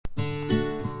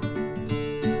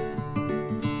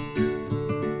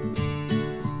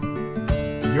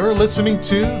You're listening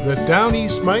to the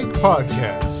Downeast Mike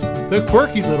podcast, the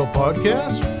quirky little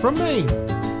podcast from Maine.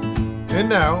 And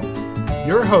now,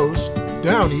 your host,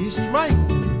 Downeast Mike.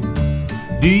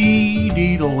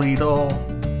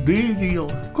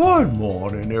 Good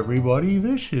morning, everybody.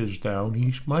 This is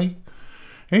Downeast Mike,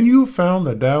 and you found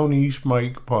the Downeast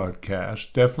Mike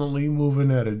podcast. Definitely moving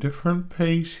at a different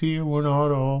pace here. We're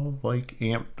not all like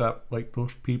amped up like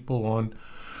those people on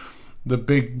the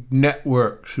big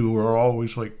networks who are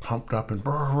always like pumped up and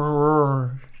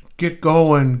get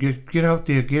going, get out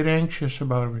there, get anxious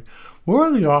about everything.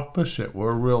 We're the opposite.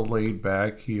 We're real laid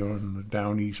back here on the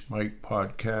Downeast Mike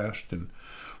podcast, and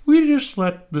we just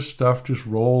let the stuff just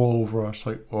roll over us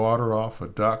like water off a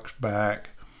duck's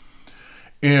back.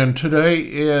 And today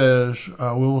is,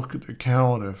 we'll look at the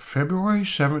calendar, February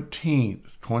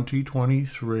 17th,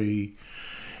 2023.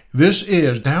 This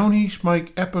is Downeast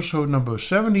Mike episode number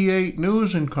 78,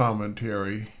 news and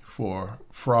commentary for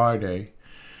Friday,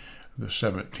 the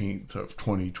 17th of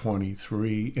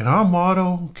 2023. And our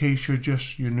motto, in case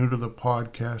you're new to the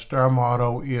podcast, our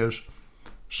motto is,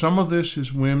 some of this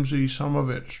is whimsy, some of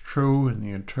it's true, and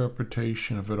the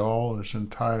interpretation of it all is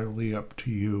entirely up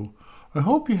to you. I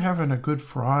hope you're having a good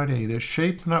Friday. They're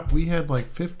shaping up. We had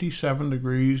like 57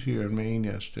 degrees here in Maine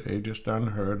yesterday, just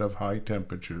unheard of high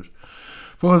temperatures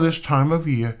for this time of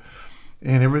year,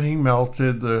 and everything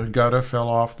melted. The gutter fell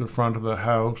off the front of the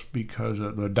house because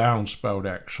of the downspout,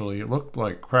 actually. It looked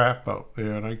like crap out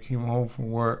there, and I came home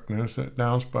from work, and there's that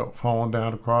downspout falling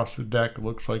down across the deck. It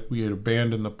looks like we had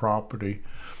abandoned the property.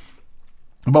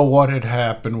 But what had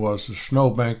happened was the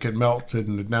snowbank had melted,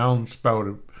 and the downspout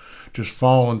had just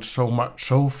fallen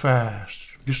so fast.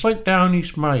 Just like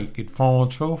Downeast Mike, it'd fallen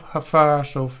so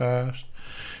fast,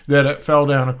 that it fell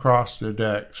down across the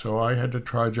deck. So I had to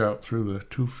trudge out through the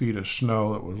 2 feet of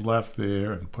snow that was left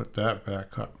there and put that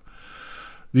back up.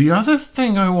 The other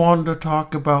thing I wanted to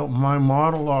talk about in my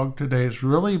monologue today has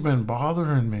really been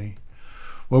bothering me.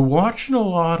 We're watching a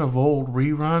lot of old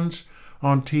reruns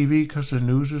on TV because the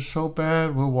news is so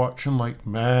bad. We're watching like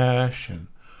MASH and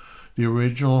the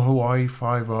original Hawaii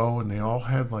Five-0, and they all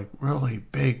had like really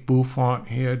big bouffant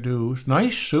hairdos.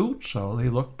 Nice suits, though. They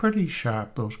look pretty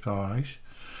sharp, those guys.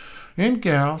 And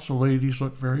gals, the ladies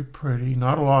look very pretty.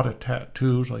 Not a lot of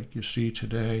tattoos like you see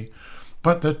today.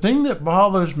 But the thing that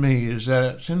bothers me is that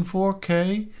it's in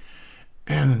 4K,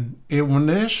 and when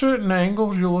there's certain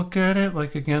angles you look at it,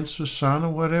 like against the sun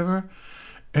or whatever,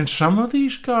 and some of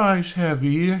these guys have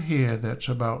ear hair that's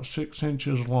about 6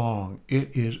 inches long.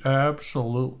 It is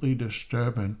absolutely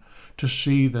disturbing to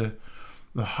see the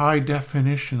high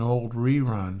definition old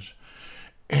reruns.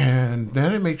 And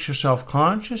then it makes you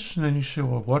self-conscious, and then you say,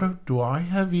 well, do I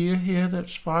have ear hair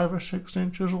that's 5 or 6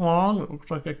 inches long? It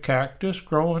looks like a cactus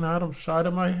growing out of the side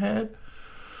of my head.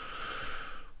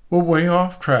 We're way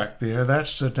off track there.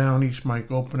 That's the Downeast Mike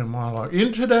opening monologue.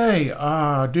 In today,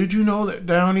 did you know that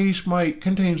Downeast Mike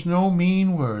contains no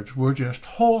mean words? We're just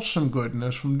wholesome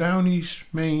goodness from Downeast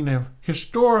Maine, a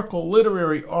historical,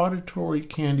 literary, auditory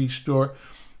candy store.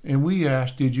 And we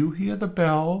asked, did you hear the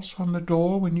bells on the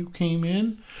door when you came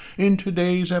in? In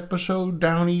today's episode,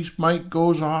 Downeast Mike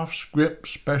Goes Off Script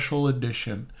Special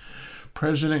Edition.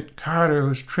 President Carter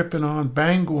was tripping on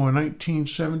Bangor in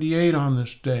 1978 on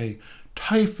this day.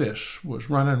 Typhus was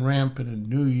running rampant in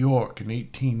New York in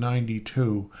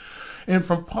 1892. And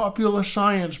from Popular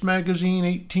Science magazine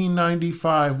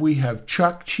 1895, we have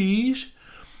Chukchees,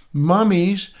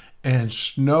 Mummies, and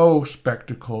snow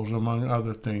spectacles, among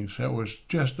other things. That was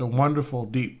just a wonderful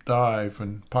deep dive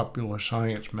in Popular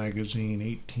Science magazine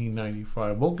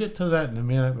 1895. We'll get to that in a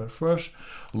minute, but first,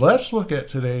 let's look at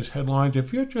today's headlines.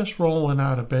 If you're just rolling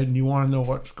out of bed and you want to know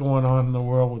what's going on in the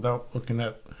world without looking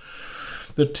at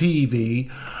the TV,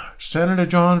 Senator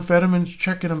John Fetterman's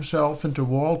checking himself into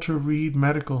Walter Reed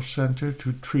Medical Center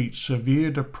to treat severe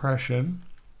depression.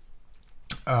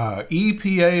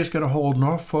 EPA is going to hold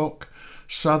Norfolk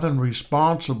Southern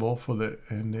responsible for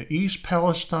the East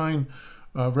Palestine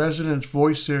residents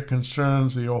voice their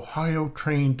concerns. The Ohio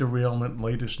train derailment,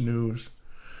 latest news.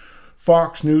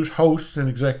 Fox News hosts and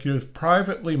executives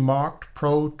privately mocked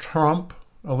pro-Trump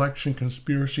election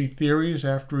conspiracy theories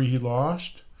after he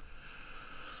lost.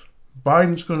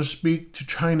 Biden's going to speak to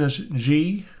China's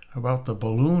Xi about the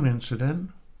balloon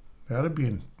incident. That'll be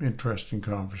an interesting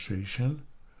conversation.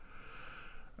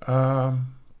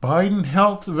 Biden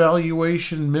health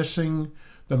evaluation missing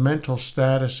the mental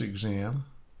status exam.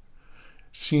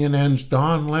 CNN's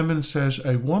Don Lemon says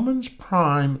a woman's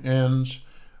prime ends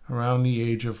around the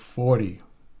age of 40.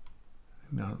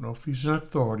 I don't know if he's an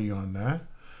authority on that.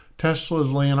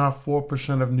 Tesla's laying off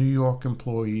 4% of New York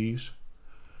employees.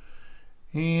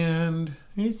 And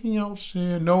anything else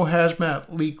there? No hazmat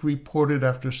leak reported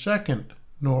after second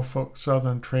Norfolk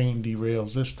Southern train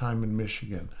derails, this time in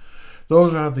Michigan.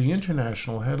 Those are the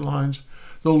international headlines.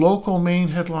 The local Maine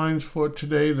headlines for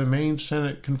today: the Maine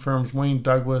Senate confirms Wayne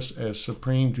Douglas as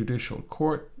Supreme Judicial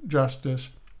Court Justice.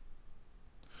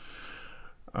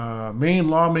 Maine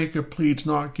lawmaker pleads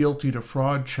not guilty to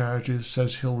fraud charges,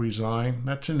 says he'll resign.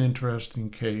 That's an interesting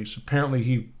case. Apparently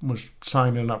he was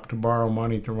signing up to borrow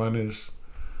money to run his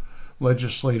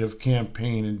legislative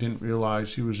campaign and didn't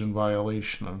realize he was in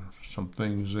violation of some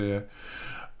things there.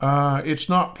 It's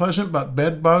not pleasant, but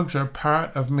bed bugs are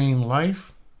part of Maine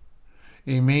life.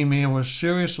 A Maine man was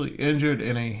seriously injured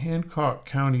in a Hancock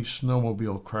County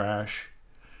snowmobile crash.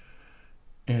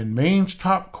 And Maine's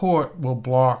top court will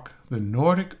block the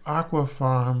Nordic Aqua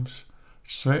Farms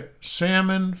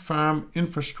salmon farm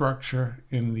infrastructure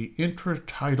in the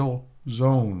intertidal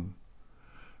zone.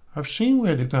 I've seen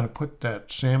where they're going to put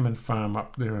that salmon farm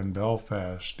up there in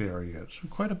Belfast area. It's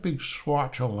quite a big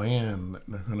swatch of land that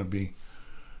they're going to be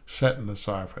setting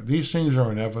aside for. These things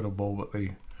are inevitable, but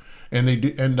they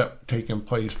do end up taking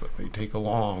place, but they take a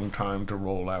long time to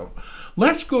roll out.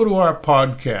 Let's go to our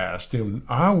podcast, and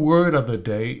our word of the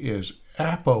day is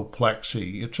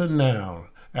apoplexy. It's a noun,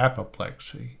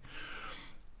 apoplexy.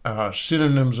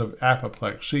 Synonyms of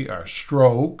apoplexy are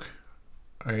stroke,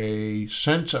 a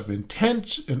sense of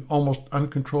intense and almost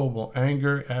uncontrollable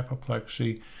anger,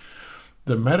 apoplexy.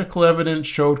 The medical evidence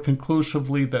showed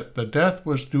conclusively that the death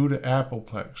was due to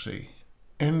apoplexy.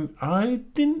 And I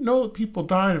didn't know that people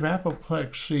died of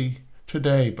apoplexy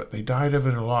today, but they died of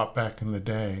it a lot back in the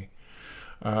day.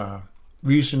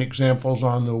 Recent examples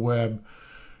on the web: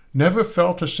 never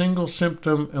felt a single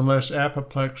symptom unless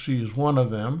apoplexy is one of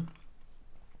them.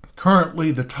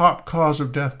 Currently, the top cause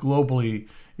of death globally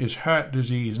is heart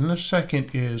disease, and the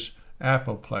second is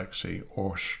apoplexy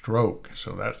or stroke.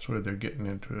 So that's where they're getting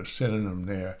into a synonym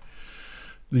there.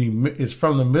 It's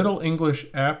from the Middle English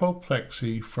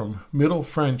apoplexy, from Middle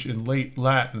French and Late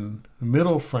Latin,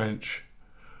 Middle French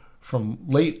from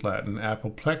Late Latin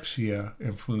apoplexia,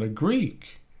 and from the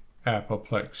Greek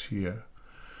apoplexia,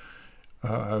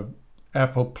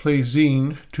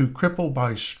 apoplesin, to cripple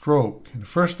by stroke. And the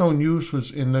first known use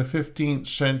was in the 15th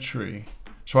century.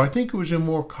 So I think it was in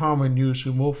more common use,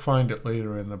 and we'll find it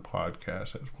later in the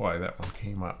podcast. That's why that one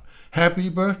came up. Happy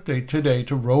birthday today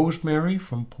to Rosemary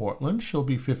from Portland. She'll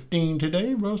be 15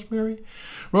 today, Rosemary.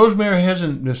 Rosemary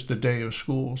hasn't missed a day of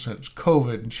school since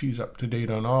COVID, and she's up to date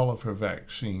on all of her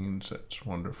vaccines. That's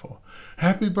wonderful.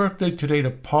 Happy birthday today to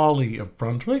Polly of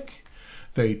Brunswick.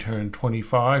 They turned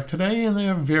 25 today, and they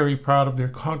are very proud of their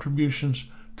contributions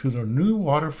to the new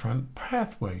waterfront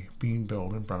pathway being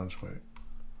built in Brunswick.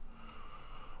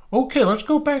 Okay, let's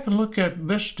go back and look at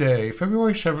this day,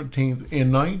 February 17th,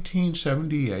 in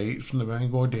 1978, from the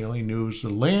Bangor Daily News. The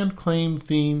land claim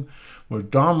theme was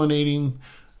dominating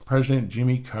President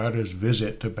Jimmy Carter's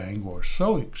visit to Bangor.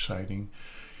 So exciting.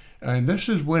 And this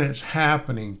is when it's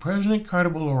happening. President Carter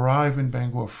will arrive in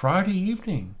Bangor Friday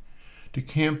evening to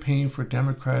campaign for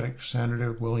Democratic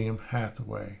Senator William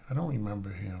Hathaway. I don't remember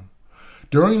him.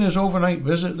 During his overnight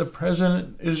visit, the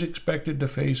president is expected to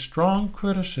face strong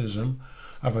criticism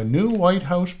of a new White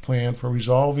House plan for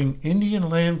resolving Indian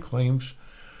land claims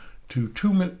to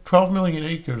 12 million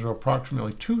acres, or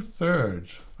approximately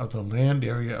 2/3 of the land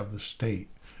area of the state.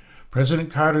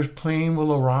 President Carter's plane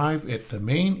will arrive at the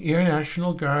Maine Air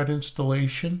National Guard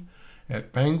installation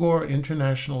at Bangor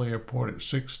International Airport at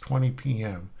 6:20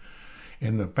 p.m.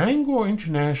 And the Bangor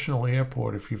International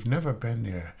Airport, if you've never been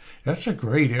there, that's a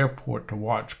great airport to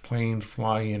watch planes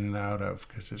fly in and out of,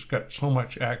 because it's got so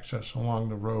much access along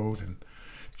the road, and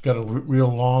it's got a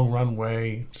real long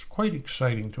runway. It's quite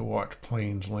exciting to watch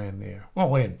planes land there.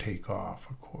 Well, and take off,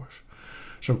 of course.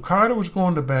 So Carter was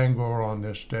going to Bangor on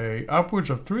this day. Upwards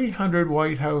of 300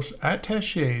 White House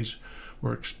attachés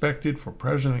were expected for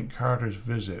President Carter's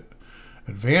visit.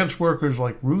 Advance workers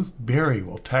like Ruth Berry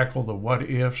will tackle the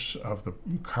what-ifs of the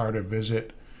Carter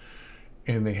visit.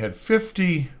 And they had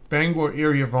 50 Bangor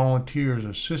area volunteers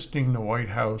assisting the White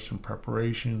House in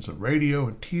preparations. The radio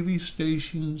and TV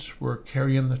stations were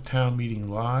carrying the town meeting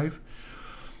live.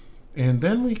 And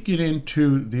then we get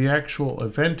into the actual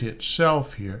event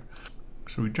itself here.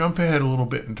 So we jump ahead a little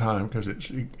bit in time, because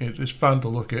it's fun to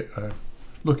look at,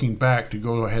 looking back, to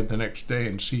go ahead the next day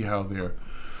and see how their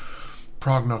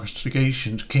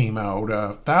prognostications came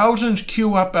out. Thousands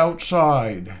queue up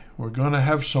outside. We're going to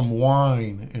have some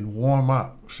wine and warm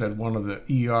up, said one of the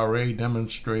ERA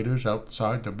demonstrators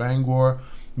outside the Bangor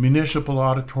Municipal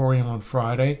Auditorium on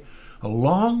Friday. A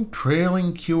long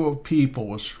trailing queue of people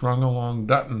was strung along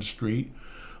Dutton Street,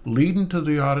 leading to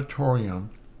the auditorium.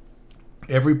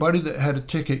 Everybody that had a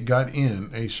ticket got in,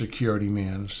 a security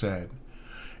man said.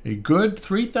 A good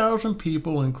 3,000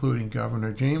 people, including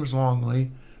Governor James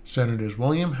Longley, Senators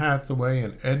William Hathaway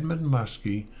and Edmund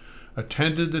Muskie,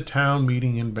 attended the town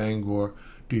meeting in Bangor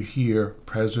to hear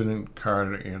President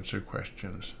Carter answer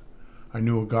questions. I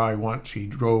knew a guy once, he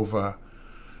drove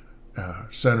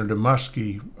Senator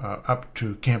Muskie up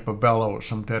to Campobello at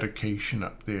some dedication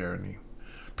up there, and he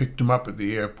picked him up at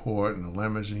the airport in a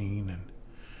limousine, and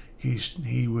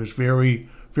he was very,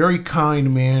 very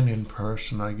kind man in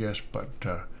person, I guess, but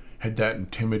had that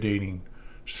intimidating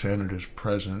senator's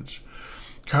presence.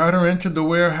 Carter entered the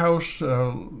warehouse,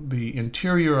 the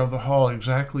interior of the hall,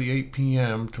 exactly 8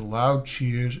 p.m. to loud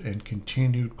cheers and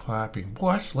continued clapping.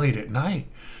 Boy, that's late at night.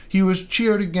 He was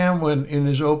cheered again when, in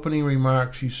his opening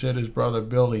remarks, he said his brother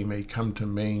Billy may come to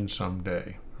Maine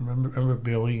someday. Remember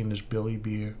Billy and his Billy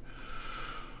beer?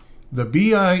 The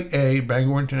BIA,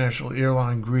 Bangor International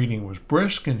Airline greeting, was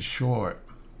brisk and short.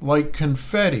 Like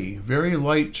confetti, very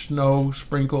light snow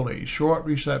sprinkled a short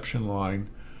reception line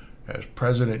as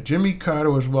President Jimmy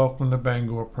Carter was welcomed to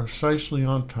Bangor precisely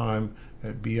on time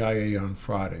at BIA on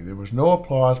Friday. There was no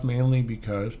applause, mainly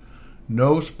because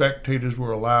no spectators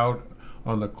were allowed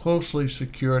on the closely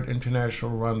secured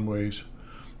international runways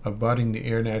abutting the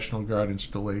Air National Guard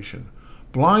installation.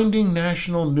 Blinding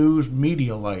national news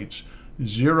media lights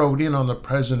zeroed in on the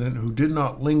president, who did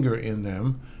not linger in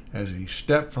them, as he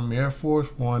stepped from Air Force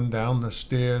One down the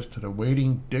stairs to the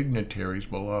waiting dignitaries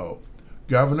below.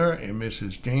 Governor and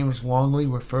Mrs. James Longley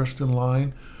were first in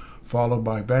line, followed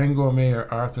by Bangor Mayor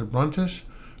Arthur Bruntis,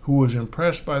 who was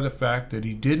impressed by the fact that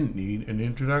he didn't need an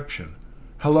introduction.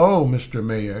 "Hello, Mr.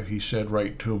 Mayor," he said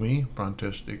right to me,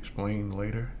 Bruntis explained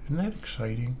later. Isn't that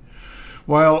exciting?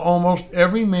 While almost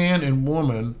every man and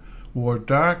woman wore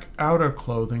dark outer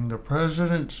clothing, the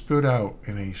president stood out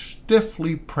in a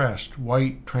stiffly pressed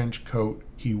white trench coat.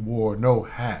 He wore no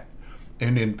hat,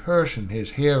 and in person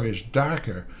his hair is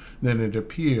darker than it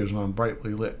appears on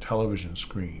brightly lit television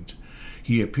screens.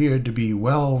 He appeared to be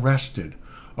well rested,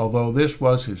 although this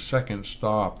was his second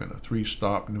stop in a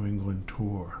 3-stop New England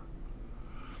tour.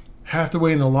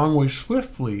 Hathaway and the Longley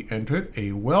swiftly entered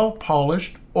a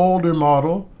well-polished, older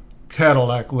model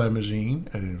Cadillac limousine,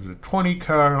 and it was a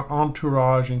 20-car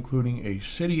entourage including a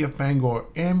City of Bangor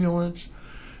ambulance,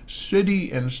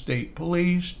 city and state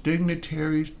police,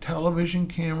 dignitaries, television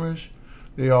cameras.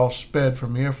 They all sped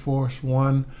from Air Force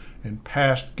One and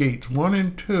past gates 1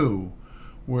 and 2,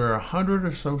 where 100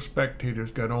 or so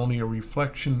spectators got only a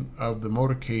reflection of the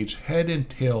motorcade's head and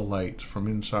tail lights from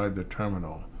inside the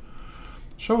terminal.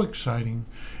 So exciting.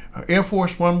 Air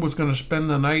Force One was going to spend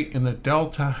the night in the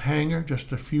Delta hangar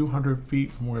just a few hundred feet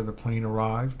from where the plane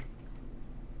arrived.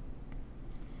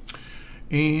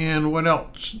 And what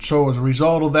else? So as a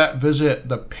result of that visit,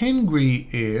 the Pingree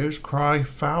heirs cry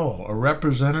foul. A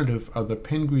representative of the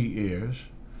Pingree heirs,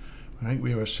 I think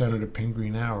we have a Senator Pingree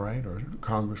now, right? Or a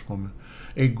Congresswoman.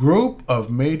 A group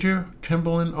of major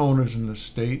timberland owners in the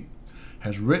state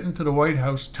has written to the White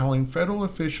House telling federal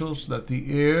officials that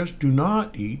the heirs do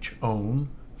not each own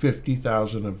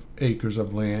 50,000 acres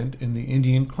of land in the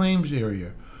Indian Claims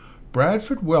area.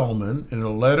 Bradford Wellman, in a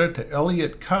letter to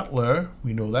Elliot Cutler,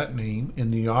 we know that name,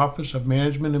 in the Office of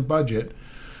Management and Budget,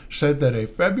 said that a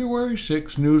February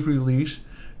 6 news release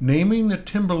naming the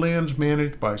timberlands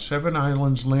managed by Seven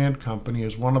Islands Land Company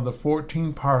as one of the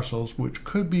 14 parcels which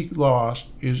could be lost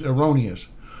is erroneous.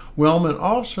 Wellman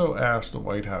also asked the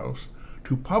White House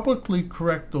to publicly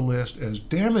correct the list as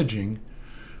damaging.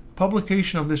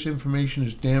 Publication of this information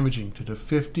is damaging to the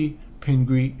 50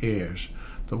 Pingree heirs.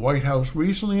 The White House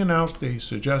recently announced a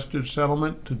suggested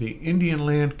settlement to the Indian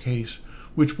land case,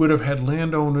 which would have had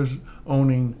landowners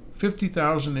owning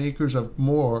 50,000 acres of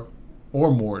more, or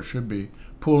more it should be,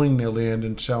 pooling their land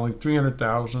and selling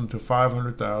 300,000 to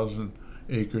 500,000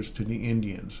 acres to the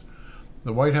Indians.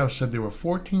 The White House said there were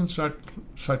 14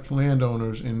 such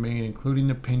landowners in Maine, including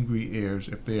the Pingree heirs,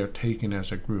 if they are taken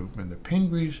as a group. And the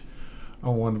Pingrees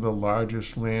are one of the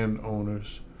largest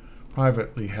landowners,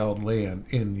 privately held land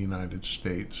in the United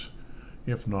States,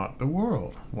 if not the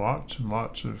world. Lots and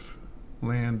lots of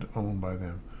land owned by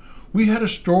them. We had a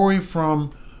story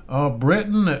from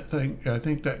Britain that I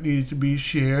think that needed to be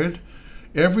shared.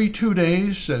 Every 2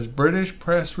 days, says British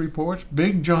press reports,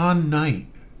 Big John Knight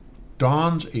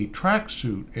dons a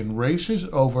tracksuit and races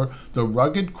over the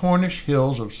rugged Cornish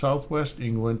hills of southwest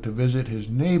England to visit his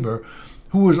neighbor,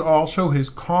 who is also his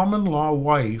common-law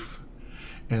wife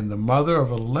and the mother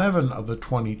of 11 of the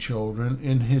 20 children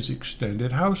in his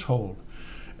extended household.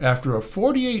 After a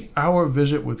 48-hour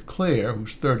visit with Claire,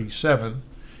 who's 37,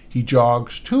 he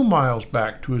jogs 2 miles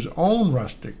back to his own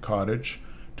rustic cottage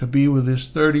to be with his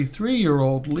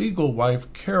 33-year-old legal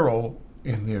wife, Carol,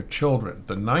 and their children.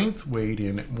 The ninth weighed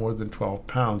in at more than 12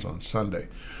 pounds on Sunday.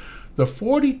 The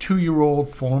 42-year-old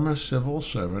former civil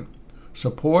servant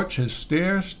supports his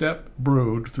stair-step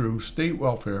brood through state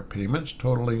welfare payments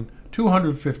totaling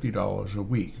 $250 a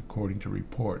week, according to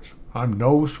reports. "I'm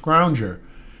no scrounger,"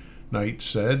 Knight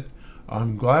said.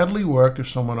 "I'm gladly work if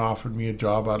someone offered me a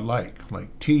job I'd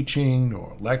like teaching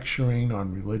or lecturing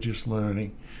on religious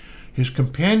learning." His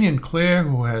companion, Claire,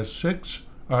 who has 5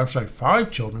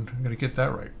 children, I'm going to get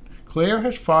that right. Claire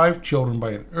has 5 children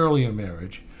by an earlier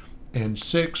marriage and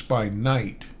 6 by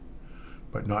night,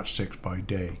 but not 6 by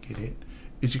day, get it?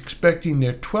 Is expecting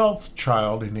their 12th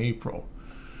child in April.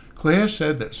 Claire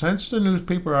said that since the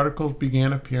newspaper articles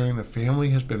began appearing, the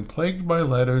family has been plagued by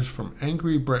letters from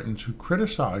angry Britons who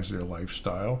criticize their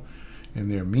lifestyle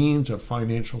and their means of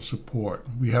financial support.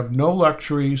 "We have no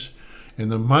luxuries, and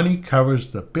the money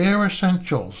covers the bare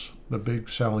essentials," the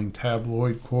big-selling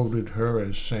tabloid quoted her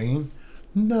as saying.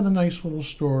 Isn't that a nice little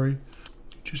story?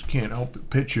 Just can't help but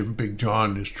picture Big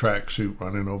John in his tracksuit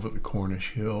running over the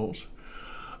Cornish hills.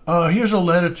 Here's a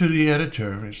letter to the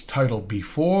editor. It's titled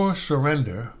 "Before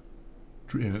Surrender,"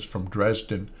 and it's from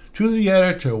Dresden. "To the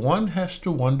editor, one has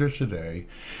to wonder today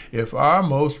if our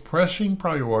most pressing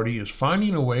priority is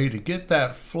finding a way to get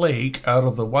that flake out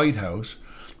of the White House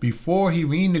before he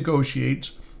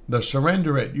renegotiates the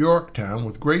surrender at Yorktown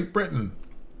with Great Britain."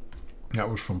 That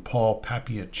was from Paul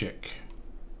Papiachik,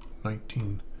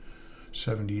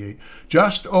 1978.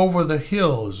 "Just Over the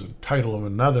Hill" is the title of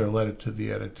another letter to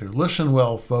the editor. "Listen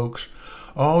well, folks.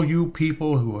 All you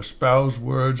people who espouse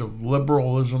words of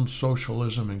liberalism,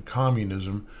 socialism, and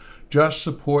communism, just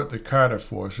support the Carter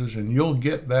forces and you'll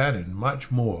get that and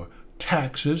much more.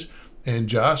 Taxes and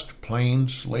just plain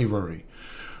slavery.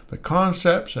 The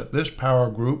concepts that this power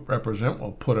group represent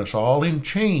will put us all in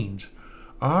chains.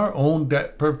 Our own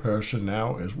debt per person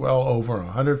now is well over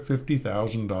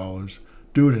 $150,000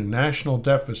 due to national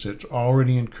deficits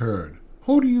already incurred.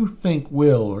 Who do you think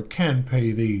will or can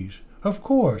pay these? Of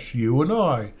course, you and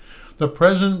I. The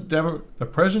present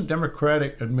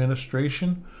Democratic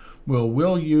administration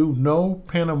will you no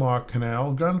Panama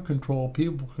Canal, gun control,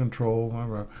 people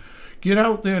control. Get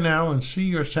out there now and see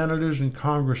your senators and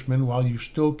congressmen while you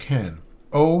still can.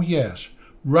 Oh, yes,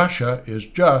 Russia is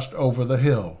just over the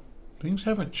hill." Things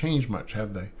haven't changed much,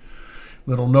 have they?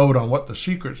 Little note on what the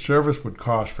Secret Service would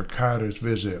cost for Carter's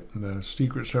visit. The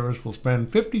Secret Service will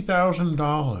spend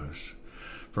 $50,000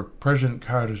 for President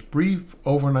Carter's brief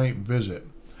overnight visit.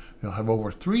 They'll have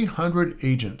over 300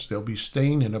 agents. They'll be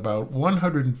staying in about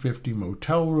 150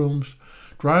 motel rooms,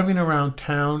 driving around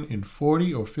town in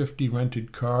 40 or 50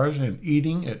 rented cars, and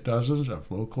eating at dozens of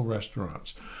local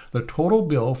restaurants. The total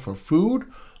bill for food,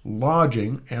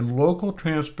 lodging, and local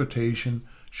transportation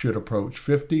should approach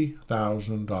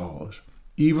 $50,000.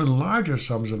 Even larger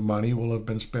sums of money will have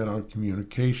been spent on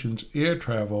communications, air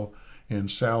travel, and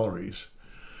salaries.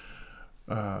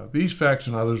 These facts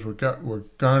and others were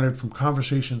garnered from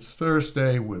conversations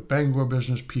Thursday with Bangor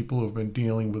business people who have been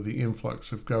dealing with the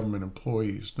influx of government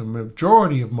employees. The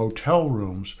majority of motel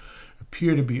rooms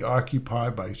appear to be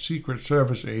occupied by Secret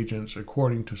Service agents,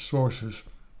 according to sources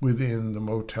within the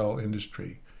motel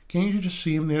industry. Can't you just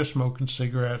see them there smoking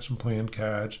cigarettes and playing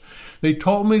cards? They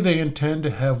told me they intend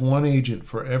to have one agent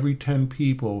for every 10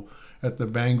 people at the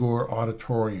Bangor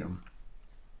Auditorium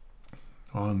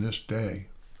on this day.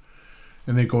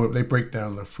 And they break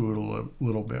down the food a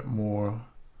little bit more.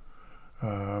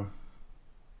 We'll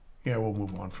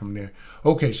move on from there.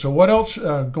 Okay, so what else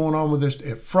going on with this?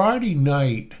 At Friday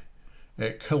night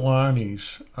at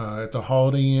Killarney's at the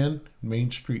Holiday Inn, Main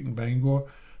Street in Bangor,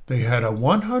 they had a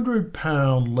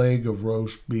 100-pound leg of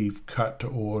roast beef cut to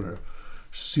order.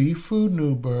 Seafood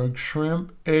Newburgh,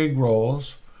 shrimp, egg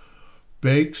rolls,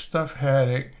 baked stuffed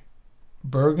haddock,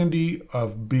 burgundy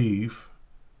of beef,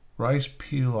 rice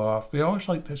pilaf. They always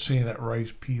like to say that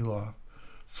rice pilaf.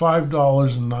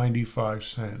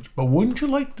 $5.95. But wouldn't you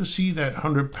like to see that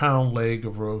 100-pound leg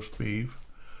of roast beef?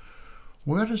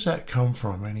 Where does that come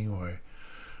from anyway?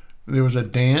 There was a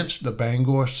dance, the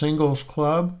Bangor Singles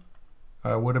Club.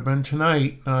 Would have been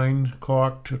tonight, 9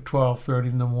 o'clock to 12:30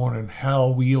 in the morning.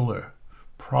 Hal Wheeler.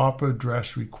 Proper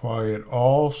dress required.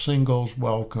 All singles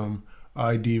welcome.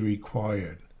 ID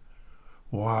required.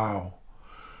 Wow.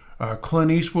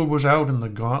 Clint Eastwood was out in The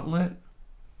Gauntlet.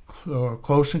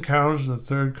 Close Encounters of the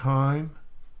Third Kind.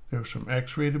 There were some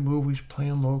X-rated movies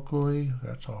playing locally.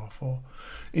 That's awful.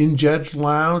 In Jed's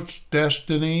Lounge,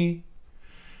 Destiny.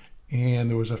 And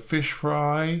there was a fish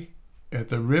fry at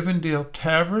the Rivendell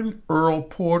Tavern, Earl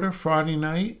Porter, Friday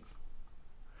night.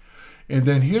 And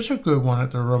then here's a good one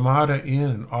at the Ramada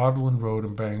Inn in Audlin Road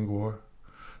in Bangor.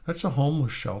 That's a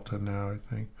homeless shelter now, I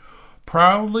think.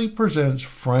 Proudly presents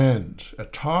Friends, a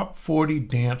top 40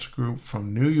 dance group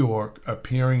from New York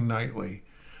appearing nightly.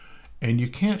 And you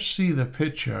can't see the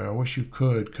picture. I wish you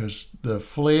could, because the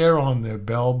flare on their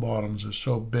bell bottoms is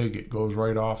so big it goes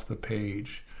right off the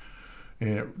page.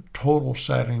 And total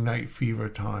Saturday Night Fever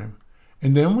time.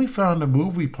 And then we found a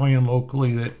movie playing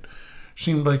locally that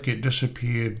seemed like it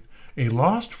disappeared. A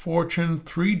Lost Fortune,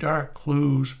 3 Dark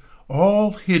Clues,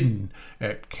 all hidden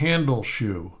at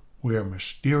Candleshoe, where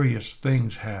mysterious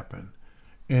things happen.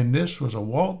 And this was a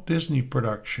Walt Disney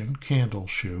production,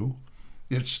 Candleshoe.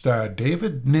 It starred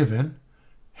David Niven,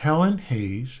 Helen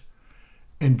Hayes,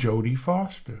 and Jodie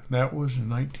Foster. That was in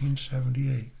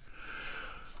 1978.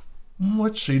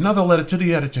 Let's see, another letter to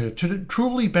the editor.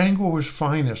 Truly Bangor's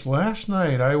finest. Last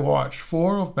night I watched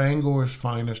 4 of Bangor's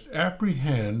finest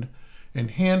apprehend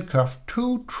and handcuff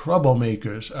 2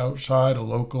 troublemakers outside a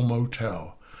local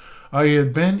motel. I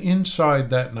had been inside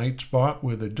that night spot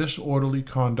where the disorderly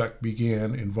conduct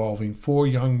began, involving 4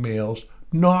 young males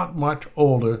not much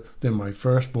older than my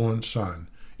firstborn son.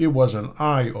 It was an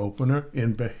eye-opener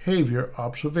in behavior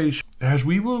observation. As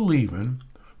we were leaving,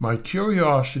 my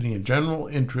curiosity and general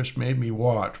interest made me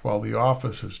watch while the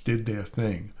officers did their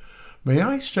thing. May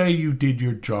I say you did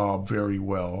your job very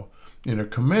well, in a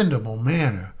commendable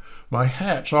manner. My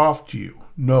hat's off to you.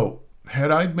 Note,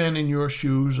 had I been in your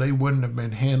shoes, they wouldn't have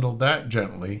been handled that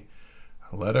gently.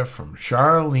 A letter from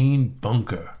Charlene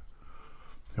Bunker,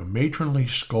 a matronly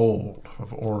scold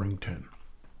of Orrington.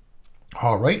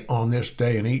 All right, on this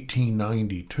day in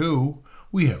 1892,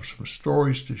 we have some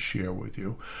stories to share with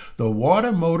you. The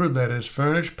water motor that has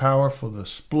furnished power for the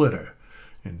splitter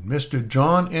in Mr.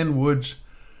 John N. Wood's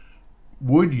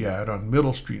woodyard on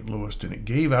Middle Street, Lewiston. It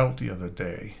gave out the other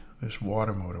day, this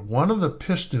water motor. One of the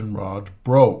piston rods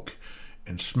broke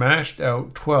and smashed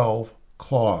out 12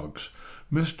 clogs.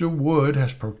 Mr. Wood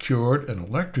has procured an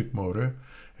electric motor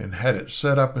and had it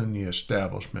set up in the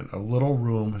establishment. A little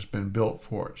room has been built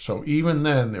for it. So even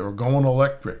then, they were going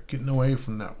electric, getting away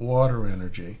from that water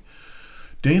energy.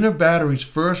 Dana Battery's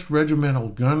 1st Regimental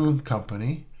Gun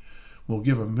Company will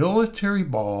give a military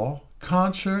ball,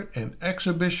 concert, and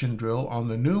exhibition drill on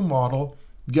the new model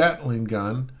Gatling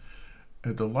gun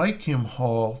at the Lyceum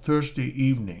Hall Thursday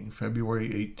evening, February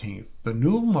 18th. The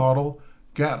new model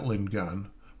Gatling gun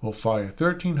will fire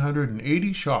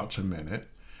 1,380 shots a minute,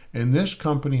 and this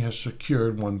company has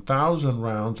secured 1,000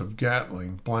 rounds of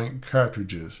Gatling blank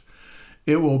cartridges.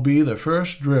 It will be the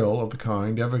first drill of the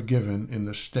kind ever given in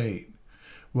the state.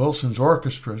 Wilson's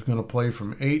orchestra is going to play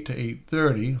from 8 to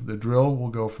 8:30. The drill will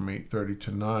go from 8:30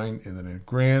 to 9, and then a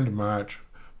grand march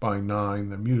by 9,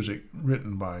 the music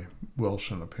written by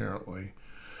Wilson, apparently.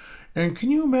 And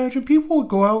can you imagine, people would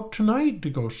go out tonight to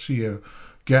go see a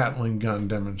Gatling gun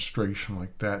demonstration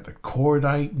like that. The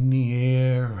cordite in the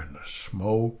air and the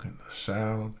smoke and the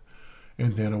sound,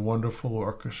 and then a wonderful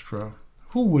orchestra.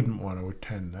 Who wouldn't want to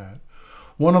attend that?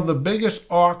 One of the biggest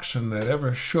oxen that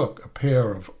ever shook a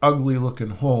pair of ugly-looking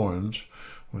horns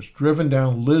was driven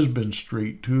down Lisbon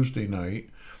Street Tuesday night.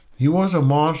 He was a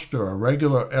monster, a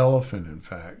regular elephant, in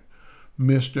fact.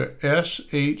 Mr.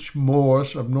 S.H.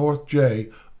 Morse of North J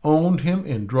owned him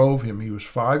and drove him. He was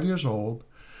 5 years old.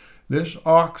 This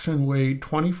oxen weighed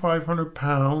 2,500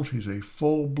 pounds. He's a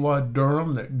full-blood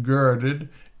Durham that girded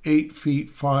 8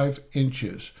 feet 5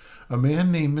 inches. A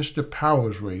man named Mr.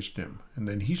 Powers raised him, and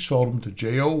then he sold him to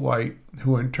J.O. White,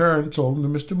 who in turn sold him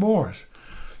to Mr. Morris.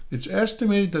 It's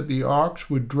estimated that the ox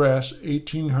would dress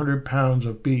 1,800 pounds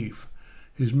of beef.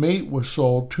 His mate was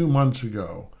sold 2 months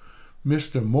ago.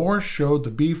 Mr. Morris showed the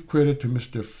beef critter to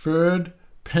Mr. Ferd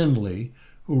Penley,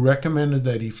 who recommended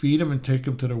that he feed him and take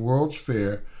him to the World's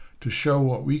Fair to show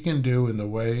what we can do in the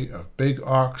way of big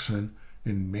oxen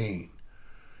in Maine.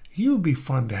 He would be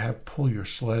fun to have pull your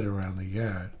sled around the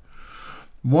yard.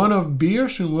 One of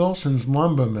Bierce and Wilson's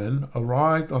lumbermen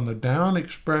arrived on the Down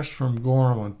Express from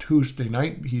Gorham on Tuesday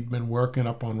night. He'd been working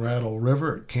up on Rattle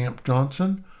River at Camp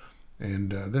Johnson,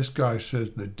 and this guy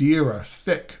says the deer are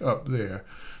thick up there.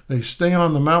 They stay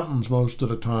on the mountains most of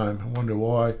the time. I wonder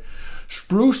why.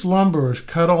 Spruce lumber is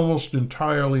cut almost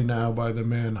entirely now by the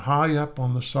men. High up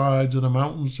on the sides of the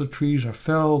mountains, the trees are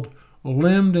felled,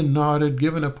 limbed and knotted,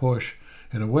 given a push,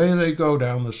 and away they go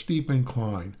down the steep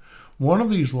incline. One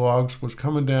of these logs was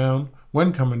coming down,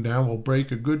 will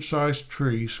break a good-sized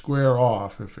tree square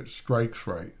off if it strikes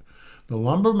right. The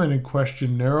lumberman in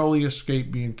question narrowly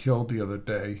escaped being killed the other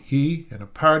day. He and a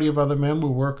party of other men were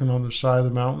working on the side of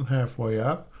the mountain halfway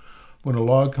up. When a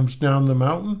log comes down the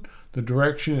mountain, the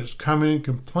direction it's coming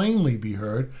can plainly be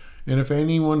heard, and if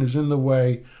anyone is in the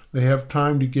way, They have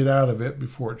time to get out of it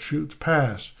before it shoots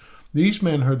past. These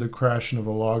men heard the crashing of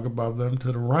a log above them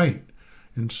to the right,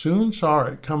 and soon saw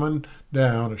it coming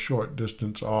down a short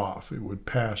distance off. It would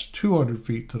pass 200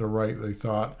 feet to the right, they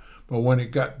thought, but when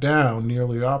it got down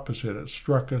nearly opposite, it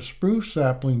struck a spruce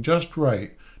sapling just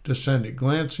right to send it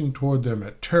glancing toward them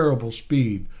at terrible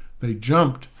speed. They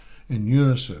jumped in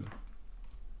unison.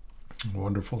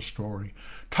 Wonderful story.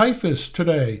 Typhus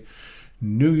today,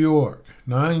 New York.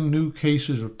 9 new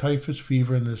cases of typhus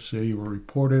fever in this city were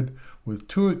reported, with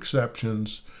 2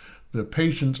 exceptions. The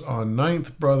patients on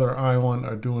 9th Brother Island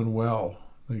are doing well.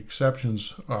 The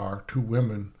exceptions are 2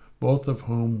 women, both of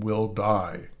whom will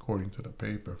die, according to the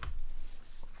paper.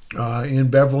 In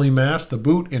Beverly, Mass., the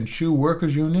Boot and Shoe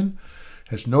Workers Union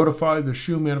has notified the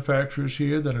shoe manufacturers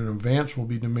here that an advance will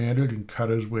be demanded in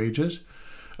cutters' wages.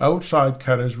 Outside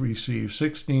cutters receive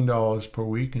 $16 per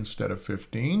week instead of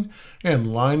 $15,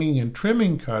 and lining and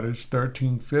trimming cutters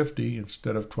 $13.50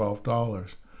 instead of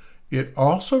 $12. It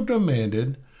also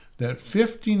demanded that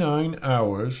 59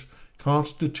 hours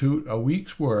constitute a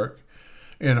week's work,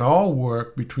 and all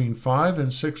work between 5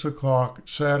 and 6 o'clock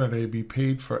Saturday be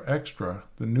paid for extra.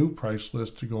 The new price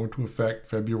list to go into effect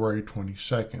February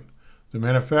 22nd. The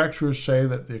manufacturers say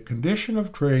that the condition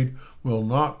of trade will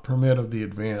not permit of the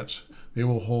advance. They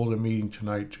will hold a meeting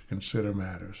tonight to consider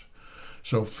matters.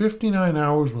 So 59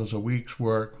 hours was a week's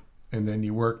work, and then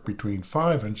you work between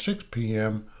 5 and 6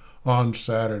 p.m. on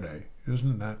Saturday.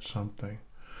 Isn't that something?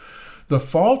 The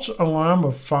false alarm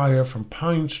of fire from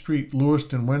Pine Street,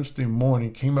 Lewiston, Wednesday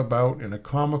morning came about in a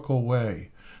comical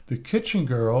way. The kitchen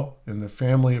girl in the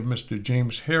family of Mr.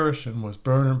 James Harrison was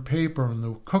burning paper in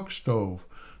the cook stove.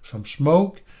 Some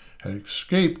smoke had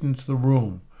escaped into the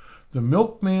room. The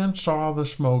milkman saw the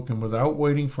smoke and without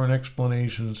waiting for an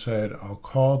explanation said, "I'll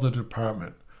call the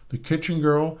department." The kitchen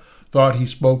girl thought he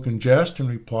spoke in jest and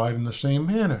replied in the same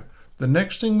manner. The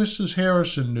next thing Mrs.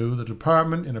 Harrison knew, the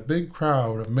department and a big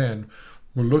crowd of men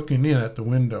were looking in at the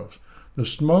windows. The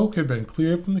smoke had been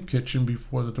cleared from the kitchen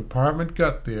before the department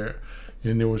got there,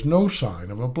 and there was no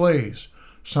sign of a blaze.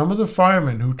 Some of the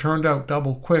firemen who turned out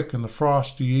double quick in the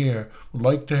frosty air would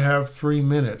like to have 3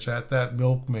 minutes at that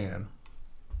milkman.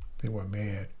 They were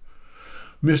mad.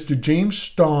 Mr. James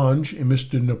Stange and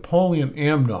Mr. Napoleon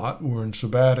Amnott were in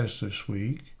Sabattis this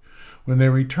week. When they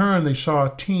returned, they saw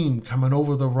a team coming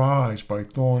over the rise by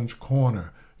Thorne's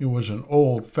Corner. It was an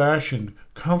old-fashioned,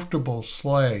 comfortable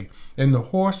sleigh, and the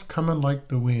horse coming like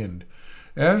the wind.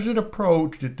 As it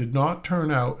approached, it did not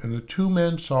turn out, and the 2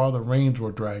 men saw the reins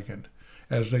were dragging.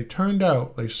 As they turned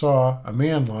out, they saw a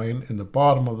man lying in the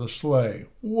bottom of the sleigh.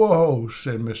 "Whoa,"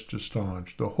 said Mr.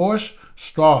 Stange. The horse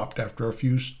stopped after a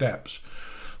few steps.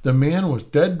 The man was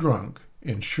dead drunk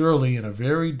and surely in a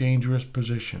very dangerous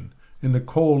position. In the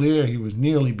cold air, he was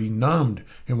nearly benumbed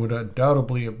and would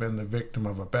undoubtedly have been the victim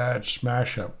of a bad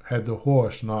smash-up had the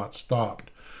horse not stopped.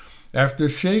 After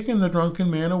shaking the drunken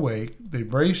man awake, they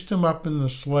braced him up in the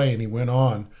sleigh, and he went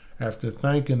on, after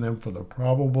thanking them for the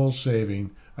probable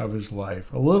saving of his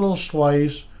life. A little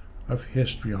slice of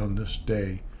history on this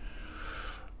day.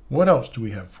 What else do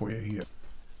we have for you here?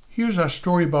 Here's our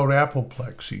story about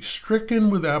apoplexy. Stricken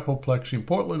with apoplexy in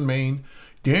Portland, Maine,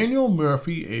 Daniel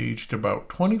Murphy, aged about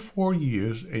 24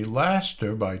 years, a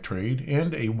laster by trade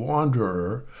and a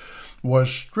wanderer,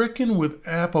 was stricken with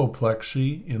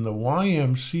apoplexy in the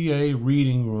YMCA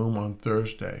reading room on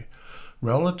Thursday.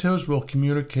 Relatives will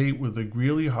communicate with the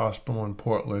Greeley Hospital in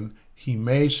Portland. He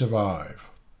may survive.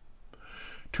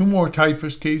 2 more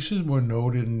typhus cases were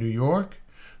noted in New York.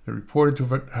 They're reported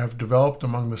to have developed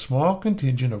among the small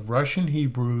contingent of Russian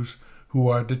Hebrews who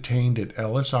are detained at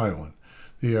Ellis Island.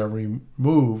 They are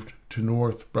removed to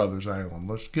North Brothers Island.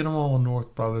 Let's get them all on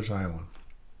North Brothers Island.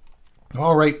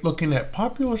 All right, looking at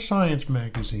Popular Science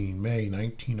magazine, May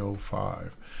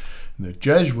 1905. And the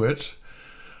Jesuits,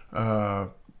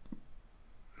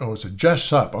 it's a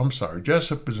Jessup, I'm sorry.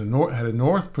 Jessup had a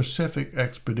North Pacific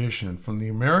expedition from the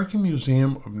American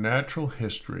Museum of Natural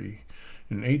History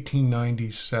in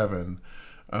 1897.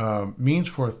 Means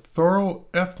for a thorough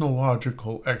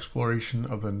ethnological exploration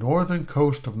of the northern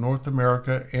coast of North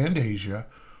America and Asia,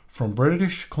 from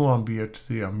British Columbia to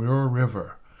the Amur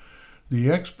River.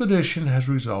 The expedition has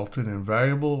resulted in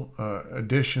valuable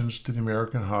additions to the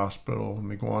American Hospital, and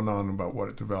they go on about what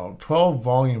it developed. 12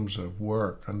 volumes of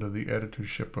work under the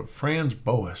editorship of Franz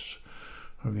Boas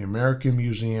of the American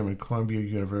Museum at Columbia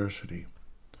University.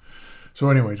 So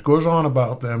anyways, it goes on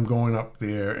about them going up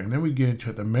there, and then we get into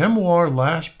it. The memoir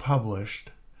last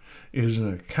published is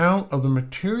an account of the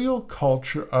material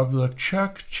culture of the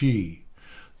Chukchees,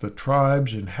 the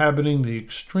tribes inhabiting the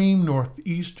extreme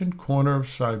northeastern corner of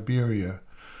Siberia,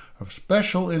 of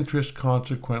special interest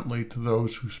consequently to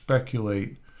those who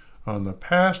speculate on the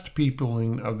past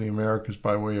peopling of the Americas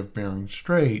by way of Bering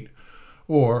Strait,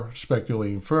 or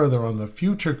speculating further on the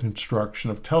future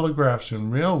construction of telegraphs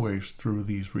and railways through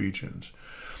these regions.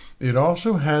 It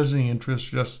also has the interest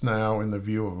just now in the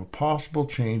view of a possible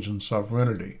change in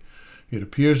sovereignty. It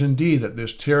appears indeed that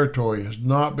this territory has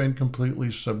not been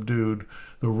completely subdued,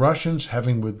 the Russians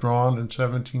having withdrawn in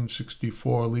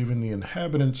 1764, leaving the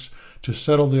inhabitants to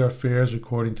settle their affairs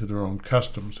according to their own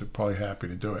customs. They're probably happy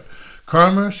to do it.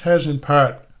 Commerce has in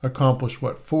part accomplished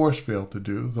what force failed to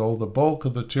do, though the bulk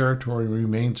of the territory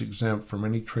remains exempt from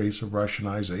any trace of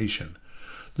Russianization.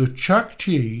 The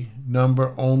Chukchees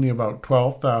number only about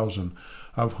 12,000,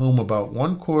 of whom about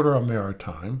 1/4 are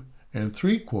maritime and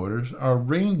 3/4 are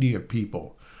reindeer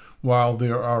people, while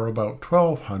there are about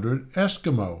 1,200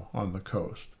 Eskimo on the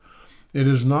coast. It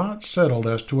is not settled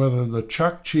as to whether the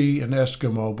Chukchee and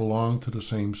Eskimo belong to the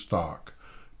same stock.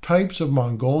 Types of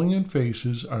Mongolian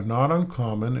faces are not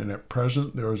uncommon, and at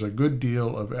present there is a good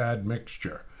deal of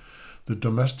admixture. The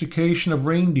domestication of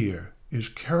reindeer is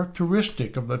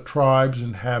characteristic of the tribes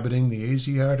inhabiting the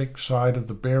Asiatic side of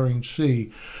the Bering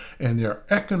Sea, and their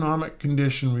economic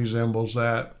condition resembles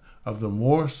that of the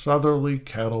more southerly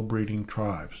cattle-breeding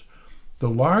tribes. The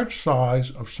large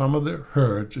size of some of the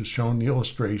herds is shown in the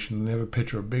illustration, and they have a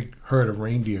picture of a big herd of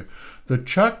reindeer. The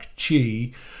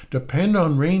Chukchee depend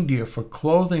on reindeer for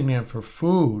clothing and for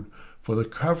food, for the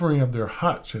covering of their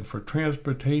huts, and for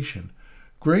transportation.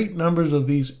 Great numbers of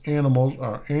these animals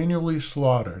are annually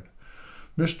slaughtered,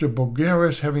 Mr.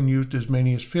 Bogeris having used as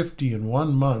many as 50 in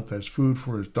 1 month as food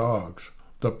for his dogs.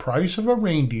 The price of a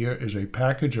reindeer is a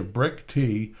package of brick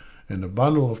tea and a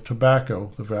bundle of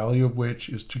tobacco, the value of which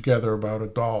is together about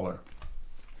 $1.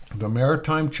 The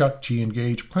maritime Chukchee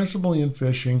engage principally in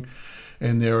fishing,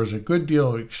 and there is a good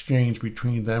deal of exchange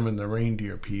between them and the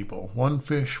reindeer people. 1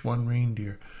 fish, 1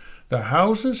 reindeer. The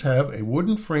houses have a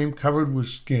wooden frame covered with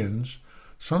skins,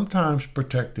 sometimes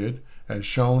protected, as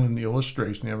shown in the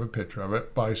illustration, you have a picture of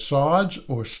it, by sods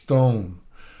or stone.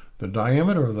 The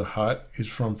diameter of the hut is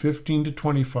from 15 to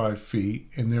 25 feet,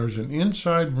 and there is an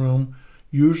inside room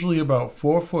usually about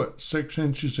 4 foot 6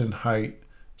 inches in height,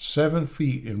 7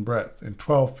 feet in breadth, and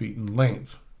 12 feet in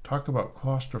length. Talk about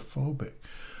claustrophobic.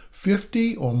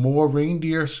 50 or more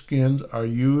reindeer skins are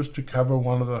used to cover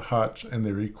one of the huts, and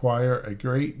they require a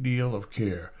great deal of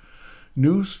care.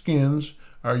 New skins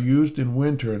are used in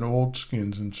winter and old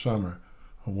skins in summer.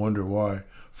 I wonder why.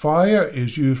 Fire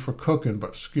is used for cooking,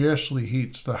 but scarcely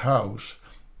heats the house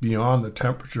beyond the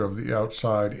temperature of the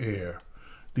outside air.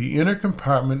 The inner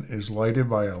compartment is lighted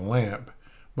by a lamp,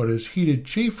 but is heated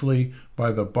chiefly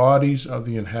by the bodies of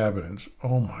the inhabitants.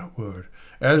 Oh my word.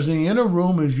 As the inner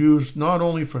room is used not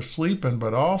only for sleeping,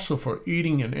 but also for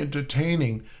eating and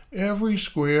entertaining, every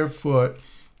square foot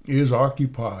is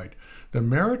occupied. The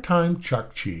maritime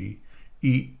Chukchee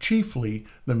eat chiefly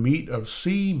the meat of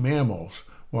sea mammals,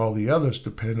 while the others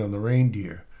depend on the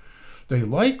reindeer. They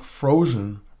like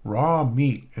frozen, raw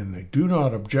meat, and they do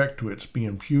not object to its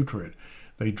being putrid.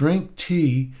 They drink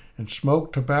tea and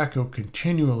smoke tobacco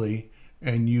continually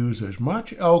and use as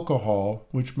much alcohol,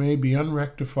 which may be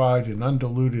unrectified and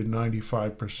undiluted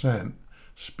 95%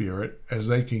 spirit, as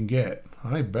they can get.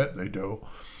 I bet they do.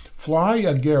 Fly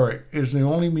agaric is the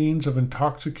only means of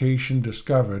intoxication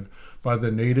discovered by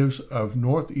the natives of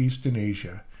northeastern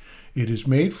Asia. It is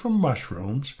made from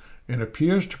mushrooms and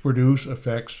appears to produce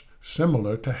effects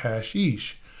similar to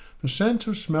hashish. The sense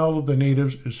of smell of the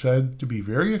natives is said to be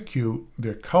very acute.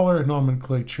 Their color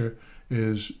nomenclature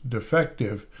is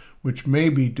defective, which may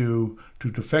be due to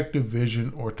defective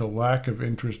vision or to lack of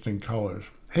interest in colors.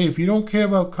 Hey, if you don't care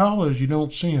about colors, you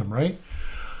don't see them, right?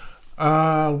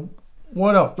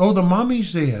 What else? Oh, the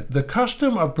mummies there. The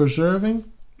custom of preserving.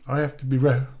 I have to be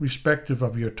respectful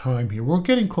of your time here. We're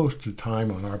getting close to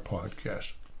time on our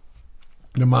podcast.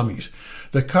 The mummies.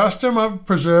 The custom of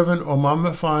preserving or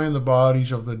mummifying the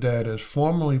bodies of the dead, as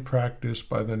formerly practiced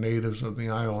by the natives of the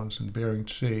islands in Bering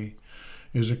Sea,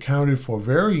 is accounted for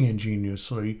very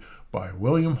ingeniously by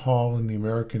William Hall and the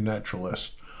American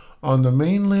naturalist. On the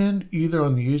mainland, either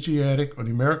on the Asiatic or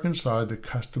the American side, the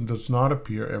custom does not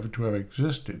appear ever to have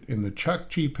existed. In the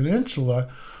Chukchi Peninsula,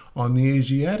 on the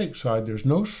Asiatic side, there's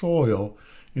no soil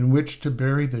in which to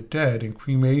bury the dead, and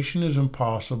cremation is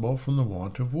impossible from the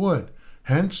want of wood.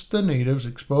 Hence, the natives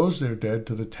expose their dead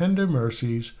to the tender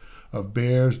mercies of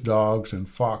bears, dogs, and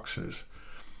foxes.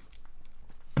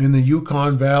 In the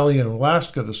Yukon Valley and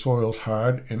Alaska, the soil is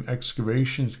hard and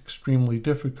excavation is extremely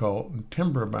difficult and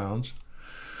timber abounds.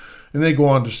 And they go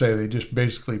on to say they just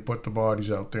basically put the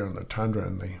bodies out there in the tundra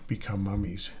and they become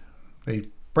mummies. They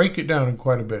break it down in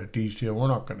quite a bit of detail. We're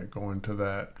not going to go into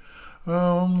that.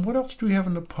 What else do we have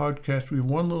in the podcast? We have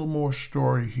one little more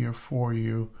story here for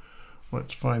you.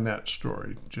 Let's find that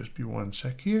story. Just be one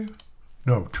sec here.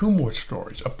 No, two more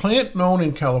stories. A plant known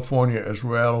in California as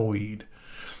rattleweed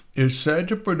is said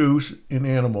to produce in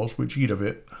animals which eat of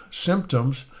it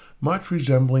symptoms much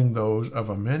resembling those of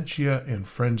amenorrhea and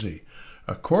frenzy.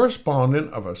 A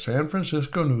correspondent of a San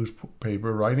Francisco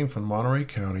newspaper writing from Monterey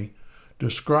County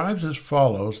describes as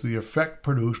follows the effect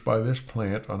produced by this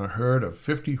plant on a herd of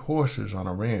 50 horses on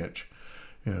a ranch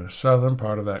in the southern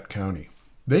part of that county.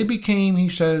 They became, he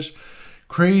says,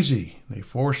 crazy. They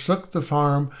forsook the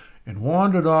farm and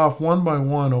wandered off one by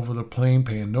one over the plain,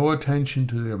 paying no attention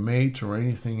to their mates or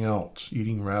anything else,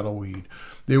 eating rattleweed.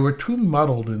 They were too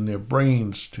muddled in their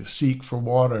brains to seek for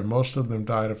water, and most of them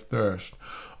died of thirst.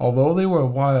 Although they were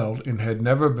wild and had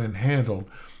never been handled,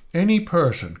 any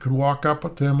person could walk up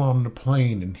with them on the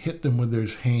plain and hit them with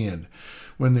his hand,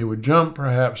 when they would jump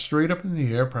perhaps straight up in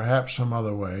the air, perhaps some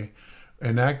other way,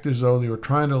 and act as though they were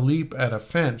trying to leap at a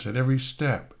fence at every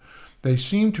step. They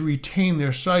seemed to retain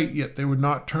their sight, yet they would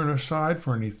not turn aside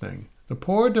for anything. The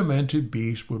poor demented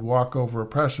beast would walk over a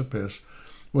precipice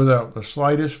without the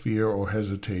slightest fear or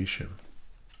hesitation.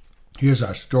 Here's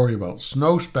our story about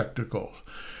snow spectacles.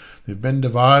 They've been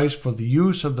devised for the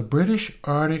use of the British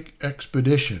Arctic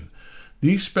expedition.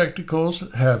 These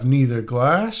spectacles have neither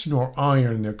glass nor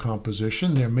iron in their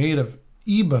composition. They're made of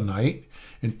ebonite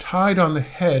and tied on the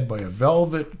head by a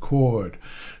velvet cord.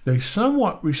 They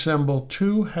somewhat resemble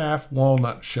two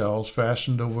half-walnut shells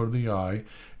fastened over the eye,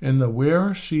 and the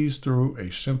wearer sees through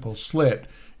a simple slit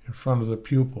in front of the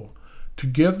pupil. To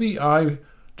give the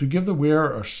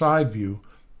wearer a side view,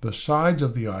 the sides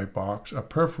of the eye box are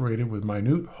perforated with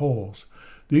minute holes.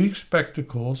 These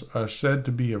spectacles are said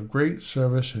to be of great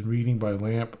service in reading by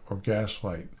lamp or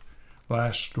gaslight.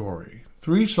 Last story.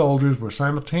 3 soldiers were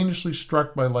simultaneously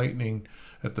struck by lightning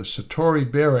at the Auditory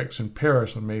barracks in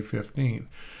Paris on May 15th.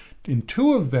 In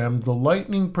 2 of them, the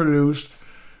lightning produced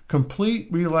complete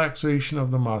relaxation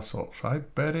of the muscles. I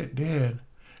bet it did.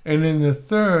 And in the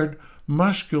 3rd,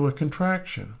 muscular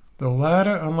contraction. The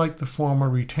latter, unlike the former,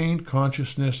 retained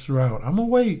consciousness throughout. I'm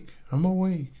awake.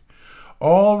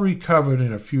 All recovered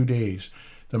in a few days.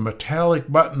 The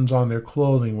metallic buttons on their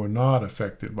clothing were not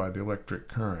affected by the electric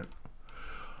current.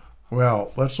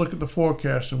 Well, let's look at the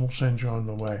forecast and we'll send you on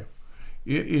the way.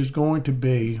 It is going to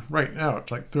be, right now it's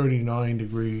like 39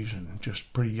 degrees and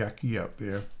just pretty yucky out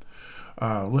there.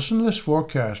 Listen to this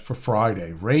forecast for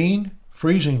Friday. Rain,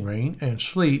 freezing rain, and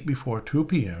sleet before 2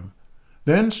 p.m.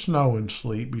 Then snow and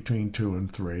sleet between 2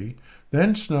 and 3.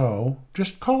 Then snow.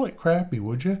 Just call it crappy,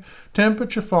 would you?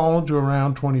 Temperature falling to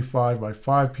around 25 by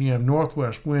 5 p.m.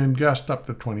 Northwest wind, gust up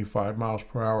to 25 miles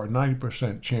per hour.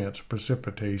 90% chance of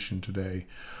precipitation today.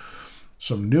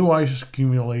 Some new ice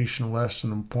accumulation less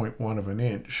than 0.1 of an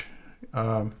inch.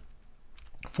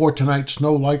 For tonight,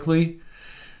 snow likely,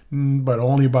 but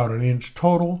only about an inch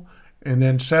total. And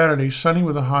then Saturday, sunny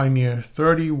with a high near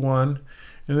 31.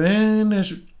 And then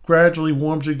as it gradually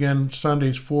warms again,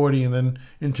 Sunday's 40, and then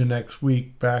into next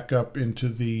week, back up into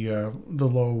the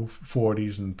low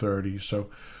 40s and 30s. So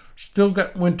still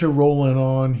got winter rolling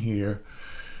on here.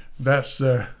 That's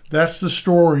the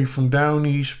story from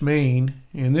Downeast Maine.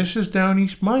 And this is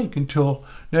Downeast Mike. Until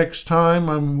next time,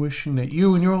 I'm wishing that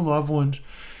you and your loved ones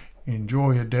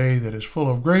enjoy a day that is full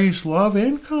of grace, love,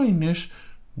 and kindness.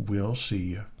 We'll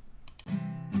see you.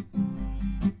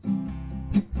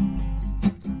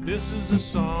 This is a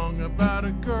song about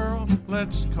a girl,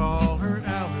 let's call her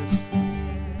Alice.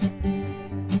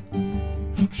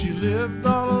 She lived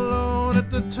all alone at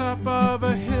the top of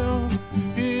a hill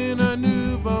in a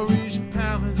nouveau riche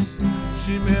palace.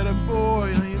 She met a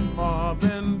boy named Bob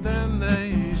and then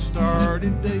they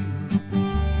started dating.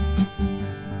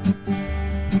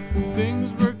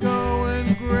 Things were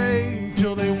going great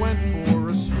until they went for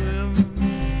a swim.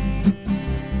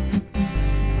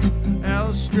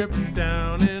 Alice stripped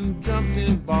down and jumped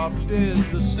in, Bob did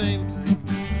the same thing.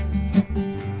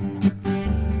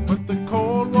 But the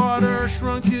cold water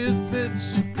shrunk his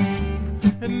bits,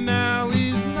 and now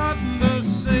he's not the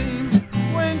same.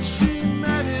 When she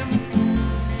met him,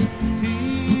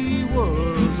 he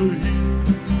was a he,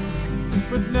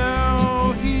 but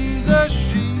now he's a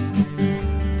she,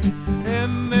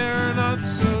 and they're not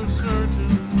so certain.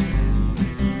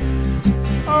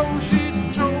 Oh, she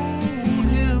told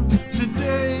him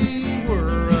today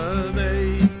were a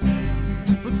they,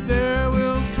 but there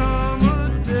will come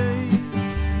a day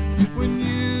when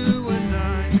you and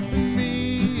I, and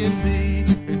me and thee,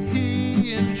 and he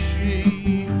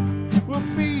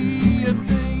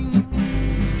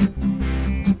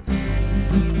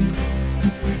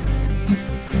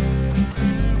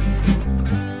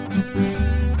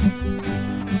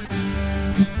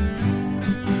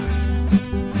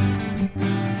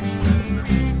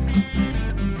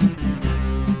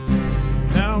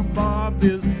Now Bob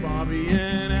is Bobby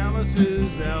and Alice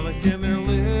is Alec, and they're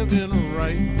living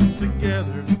right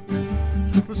together.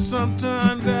 But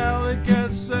sometimes Alec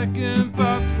has second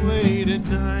thoughts late at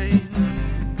night.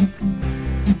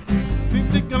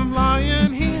 Think I'm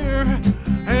lying here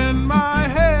and my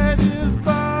head is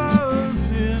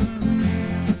buzzing.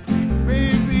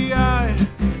 Maybe I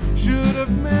should have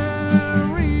met